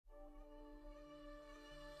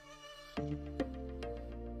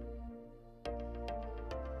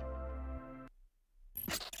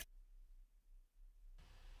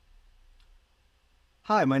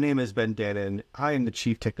Hi, my name is Ben Dannon. I am the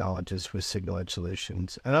Chief Technologist with Signal Edge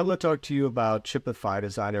Solutions, and I'm going to talk to you about Chiplet PHY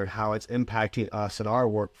Designer and how it's impacting us in our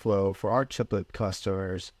workflow for our chiplet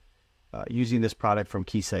customers using this product from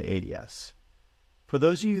Keysight ADS. For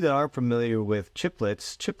those of you that aren't familiar with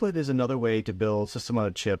chiplets, chiplet is another way to build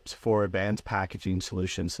system-on-a-chips for advanced packaging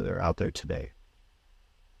solutions that are out there today.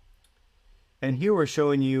 And here we're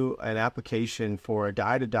showing you an application for a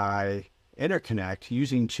die-to-die interconnect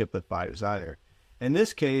using Chiplet PHY Designer. In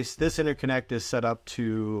this case, this interconnect is set up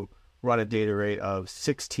to run a data rate of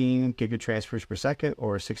 16 gigatransfers per second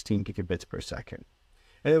or 16 gigabits per second.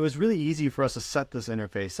 And it was really easy for us to set this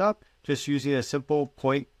interface up just using a simple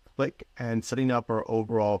point click and setting up our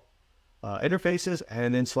overall interfaces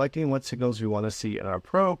and then selecting what signals we want to see in our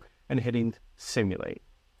probe and hitting simulate.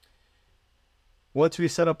 Once we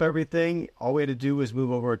set up everything, all we had to do was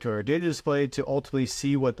move over to our data display to ultimately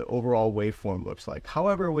see what the overall waveform looks like.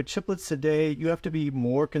 However, with chiplets today, you have to be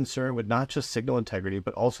more concerned with not just signal integrity,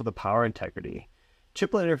 but also the power integrity.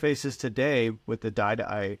 Chiplet interfaces today with the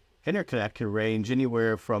die-to-die interconnect can range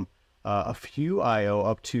anywhere from a few I/O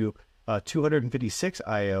up to 256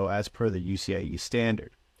 I/O as per the UCIe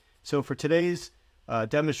standard. So for today's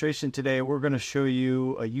demonstration today, we're going to show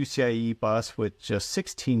you a UCIe bus with just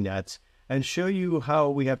 16 nets and show you how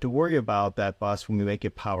we have to worry about that bus when we make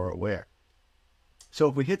it power aware. So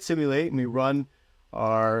if we hit simulate and we run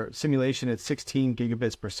our simulation at 16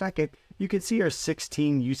 gigabits per second, you can see our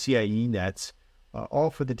 16 UCIe nets, all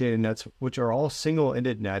for the data nets, which are all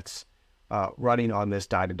single-ended nets running on this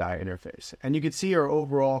die-to-die interface. And you can see our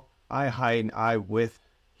overall eye height and eye width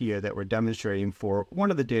here that we're demonstrating for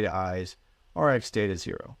one of the data eyes, RX data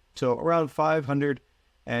 0. So around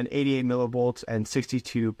 588 millivolts and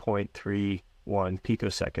 62.31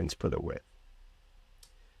 picoseconds per the width.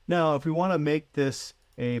 Now, if we want to make this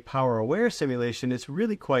a power-aware simulation, it's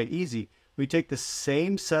really quite easy. We take the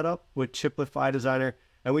same setup with Chiplet PHY Designer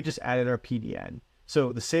and we just added our PDN.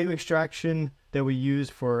 So the same extraction that we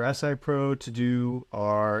used for SI Pro to do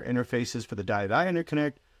our interfaces for the die-to-die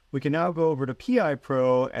interconnect, we can now go over to PI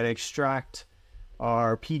Pro and extract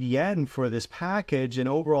our PDN for this package and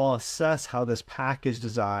overall assess how this package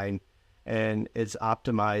design and its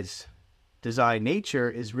optimized design nature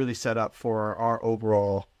is really set up for our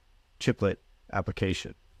overall chiplet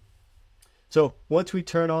application. So once we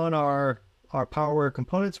turn on our power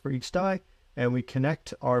components for each die and we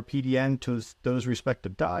connect our PDN to those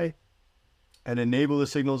respective die and enable the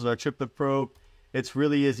signals in our chiplet probe, it's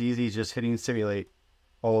really as easy as just hitting simulate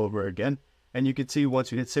all over again. And you can see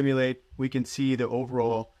once we hit simulate, we can see the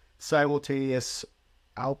overall simultaneous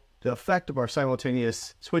the effect of our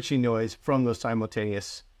simultaneous switching noise from those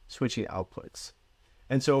simultaneous switching outputs.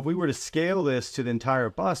 And so if we were to scale this to the entire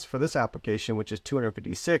bus for this application, which is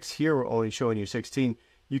 256, here we're only showing you 16,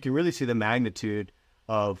 you can really see the magnitude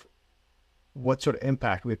of what sort of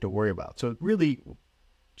impact we have to worry about. So really,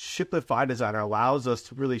 Chiplet PHY Designer allows us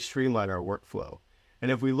to really streamline our workflow.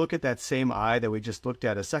 And if we look at that same eye that we just looked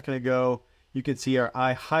at a second ago, you can see our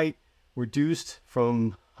eye height reduced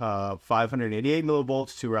from 588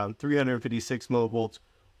 millivolts to around 356 millivolts,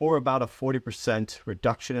 or about a 40%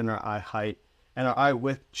 reduction in our eye height. And our eye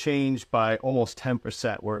width changed by almost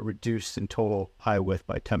 10%, where it reduced in total eye width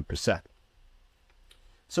by 10%.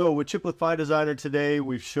 So with Chiplet PHY Designer today,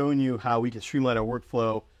 we've shown you how we can streamline our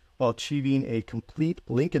workflow while achieving a complete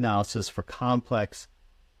link analysis for complex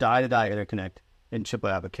die-to-die interconnect in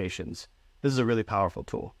chiplet applications. This is a really powerful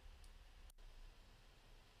tool.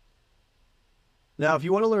 Now, if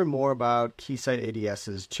you want to learn more about Keysight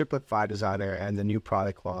ADS's Chiplet PHY Designer and the new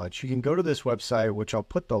product launch, you can go to this website, which I'll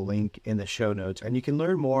put the link in the show notes, and you can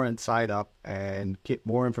learn more and sign up and get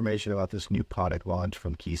more information about this new product launch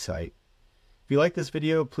from Keysight. If you like this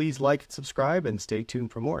video, please like and subscribe and stay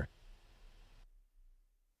tuned for more.